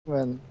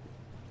Man.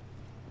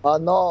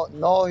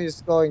 No,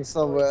 he's going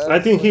somewhere else. I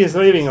think he is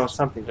leaving or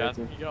something. Yeah, I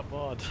think he got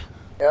bored.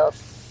 Yeah,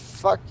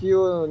 fuck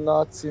you,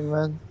 Nazi,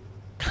 man.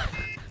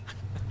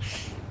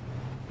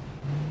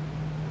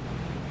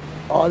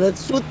 Oh,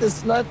 let's shoot the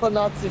sniper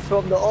Nazi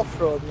from the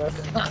off-road, man.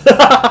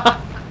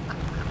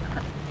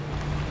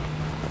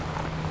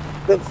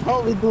 That's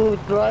how we do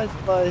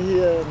drive-by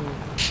here in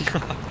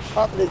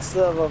public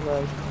server,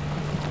 man.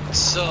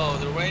 So,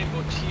 the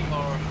Rainbow team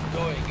are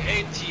going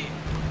 80.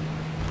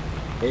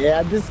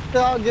 Yeah, this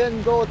car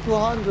can go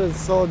 200,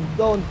 so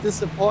don't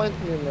disappoint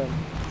me, man.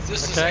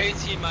 This is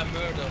 80, my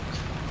Murdoch.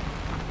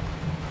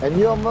 And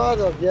you're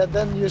Murdoch, yeah,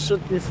 then you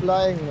should be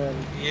flying, man.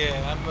 Yeah,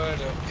 I'm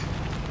Murdoch.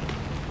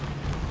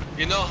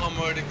 You know how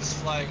Murdoch is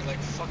flying, like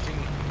fucking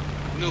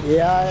noob.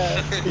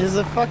 Yeah, he's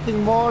a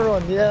fucking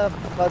moron, yeah,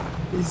 but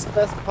he's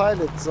best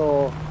pilot,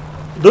 so...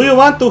 Do you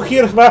want to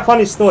hear a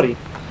funny story?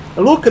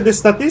 Look at the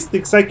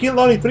statistics, I killed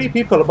only 3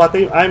 people, but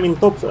I'm in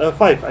top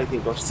 5, I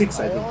think, or 6,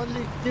 I think. I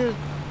only killed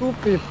 2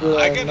 people,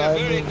 I and got a I'm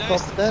very in nice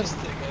top 10.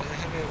 statistic. I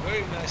have a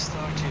very nice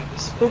start here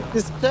this Took video.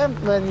 this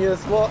champ, man, he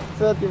has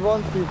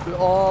 31 people.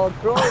 Oh,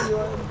 bro,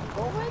 you're in...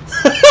 Oh,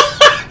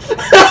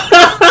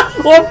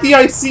 Opti,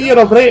 I see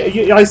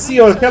I see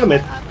your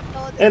helmet.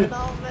 And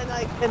now, man,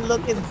 I can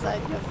look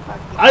inside your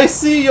fucking... I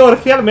see your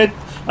helmet.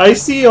 I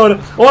see your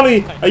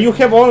only. You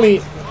have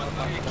only.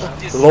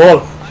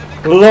 Lol,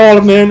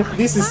 lol, man.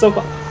 This is so. You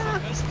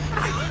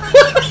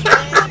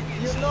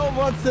know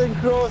what's in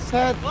Crow's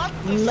head?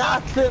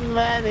 Nothing,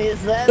 man. He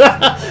said.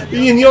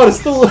 In yours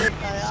too. I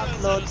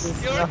upload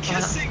this. You're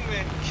kissing,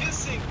 man.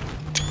 Kissing.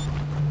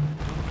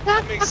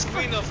 I make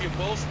screen of you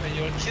both, man.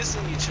 You're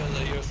kissing each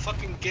other. You're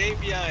fucking gay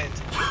behind.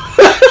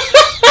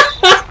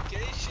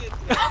 Gay shit,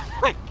 man. Oh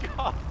my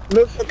god!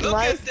 Look at Look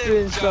my at them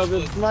screenshot.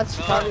 jumpers. It's much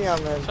funnier,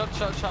 man.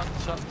 Shots.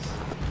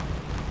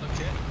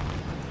 Okay.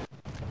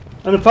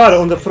 And far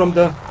on the from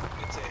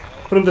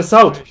the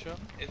south.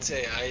 It's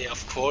AI,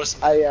 of course.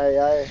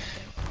 Aye.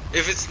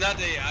 If it's not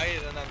AI,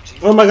 then I'm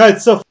Jesus. Oh my god,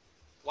 it's so.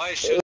 Why should